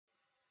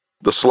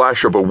The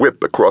slash of a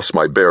whip across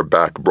my bare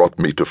back brought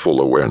me to full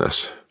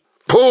awareness.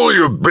 "Pull,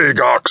 you big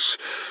ox!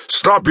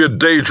 Stop your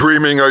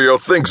daydreaming or you'll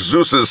think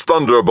Zeus's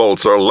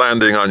thunderbolts are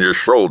landing on your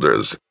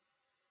shoulders."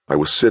 I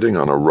was sitting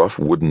on a rough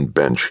wooden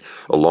bench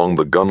along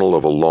the gunwale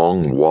of a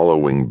long,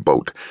 wallowing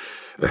boat,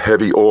 a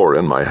heavy oar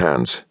in my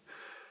hands.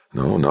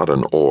 No, not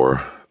an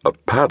oar, a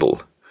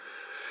paddle.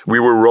 We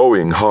were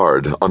rowing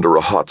hard under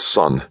a hot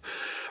sun.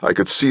 I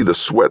could see the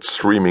sweat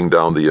streaming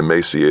down the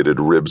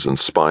emaciated ribs and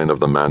spine of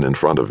the man in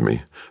front of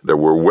me. There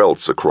were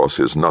welts across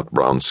his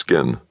nut-brown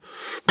skin.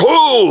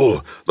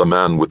 "Pull!" the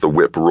man with the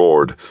whip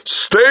roared.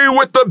 "Stay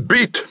with the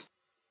beat!"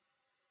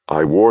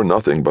 I wore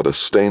nothing but a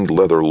stained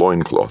leather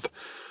loincloth.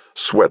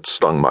 Sweat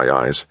stung my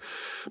eyes.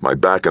 My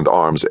back and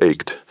arms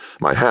ached.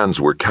 My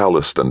hands were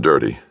calloused and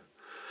dirty.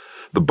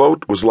 The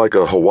boat was like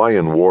a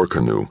Hawaiian war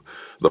canoe.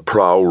 The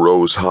prow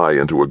rose high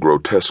into a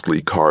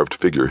grotesquely carved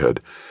figurehead.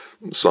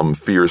 Some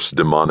fierce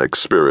demonic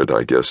spirit,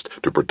 I guessed,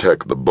 to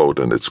protect the boat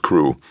and its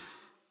crew.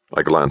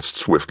 I glanced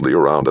swiftly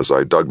around as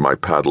I dug my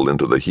paddle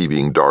into the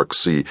heaving dark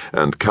sea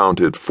and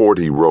counted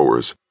 40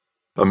 rowers.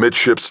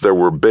 Amidships there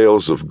were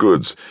bales of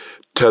goods,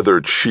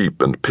 tethered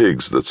sheep and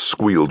pigs that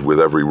squealed with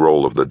every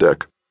roll of the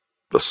deck.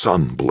 The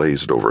sun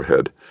blazed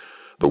overhead.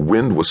 The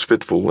wind was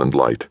fitful and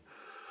light.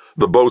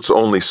 The boat's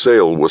only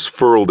sail was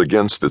furled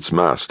against its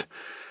mast.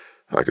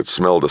 I could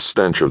smell the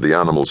stench of the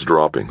animals'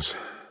 droppings.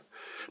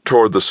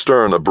 Toward the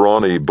stern, a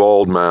brawny,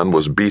 bald man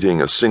was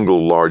beating a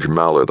single large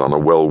mallet on a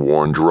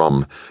well-worn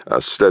drum,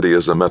 as steady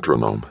as a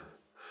metronome.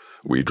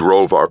 We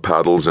drove our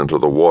paddles into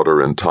the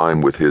water in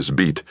time with his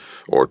beat,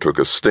 or took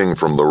a sting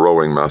from the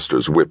rowing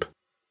master's whip.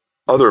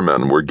 Other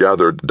men were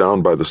gathered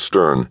down by the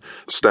stern,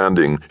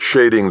 standing,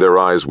 shading their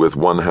eyes with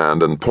one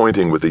hand and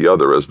pointing with the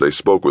other as they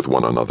spoke with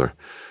one another.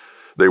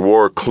 They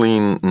wore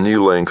clean,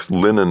 knee-length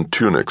linen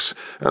tunics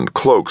and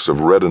cloaks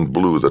of red and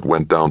blue that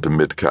went down to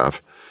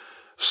mid-calf.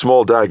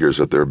 Small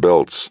daggers at their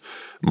belts,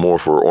 more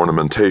for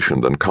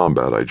ornamentation than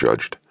combat, I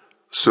judged.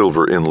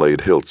 Silver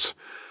inlaid hilts.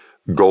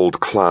 Gold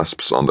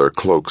clasps on their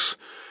cloaks.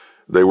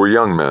 They were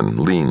young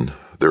men, lean,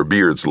 their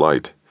beards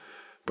light,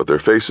 but their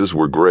faces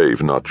were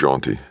grave, not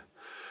jaunty.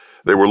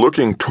 They were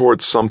looking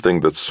towards something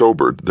that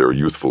sobered their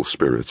youthful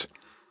spirits.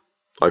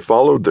 I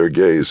followed their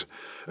gaze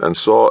and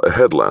saw a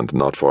headland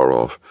not far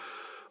off,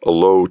 a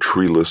low,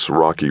 treeless,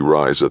 rocky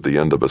rise at the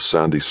end of a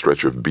sandy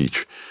stretch of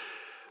beach.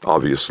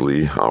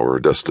 Obviously, our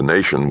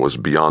destination was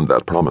beyond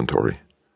that promontory.